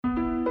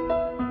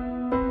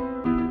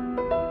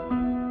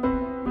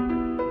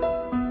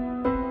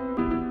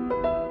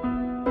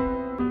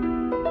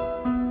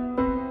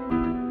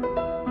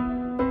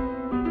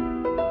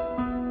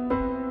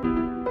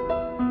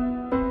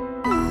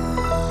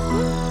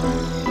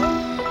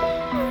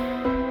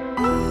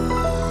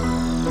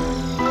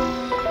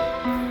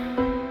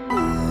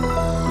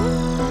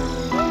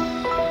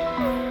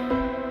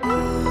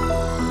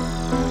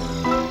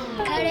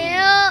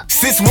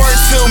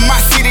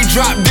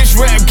drop, this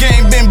rap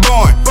game been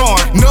born.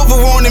 Nova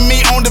wanted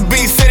me on the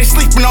beat, said they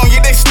sleeping on you,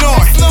 they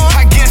snoring.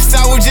 I guess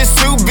I was just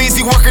too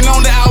busy working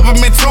on the album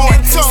and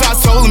touring. So I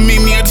told him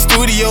meet me at the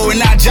studio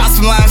and I jot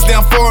some lines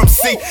down for him.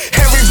 See,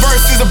 every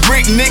verse is a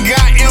brick, nigga.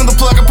 I am the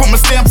plug, I put my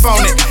stamp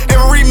on it.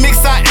 Every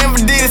remix I ever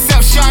did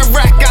except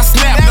Chirac, I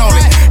snapped on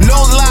it.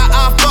 No lie,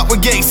 I fuck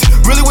with Gates.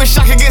 Really wish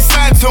I could get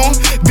signed to him.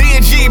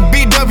 B&G,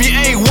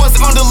 BWA was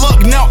on the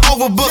look, now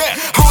overbooked.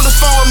 On the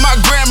phone with my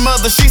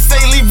grandmother, she say,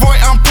 Leroy,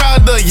 I'm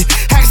proud of you.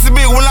 Has to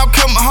be when I'm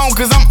coming home,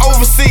 cause I'm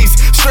overseas,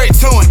 straight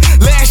to it.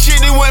 Last year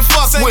they wouldn't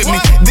fuck with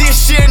me.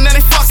 This year now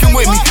they fucking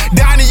with me.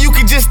 Donnie, you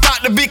can just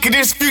stop the beat, cause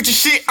this future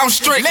shit, I'm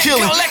straight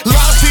killing. A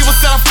lot of people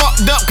said I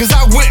fucked up, cause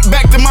I went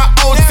back to my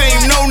old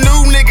team. No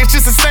new niggas,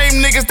 just the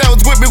same niggas that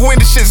was with me when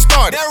the shit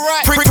started.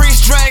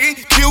 Priest Dragon,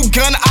 Q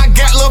Gunner, I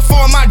got love for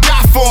him, I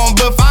die for him.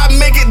 But if I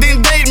make it,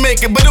 then they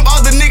make it. But them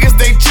other niggas,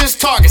 they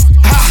just targets.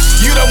 Ha,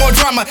 you don't want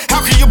drama.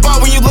 How can you ball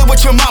when you live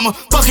with your mama?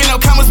 Fucking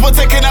up comments, but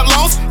taking up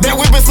loans. That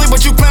whip and sleep,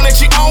 but you plan that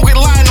you own. Get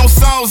lying on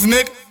songs,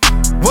 nigga.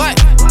 What?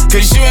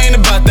 Cause you ain't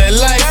about that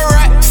life.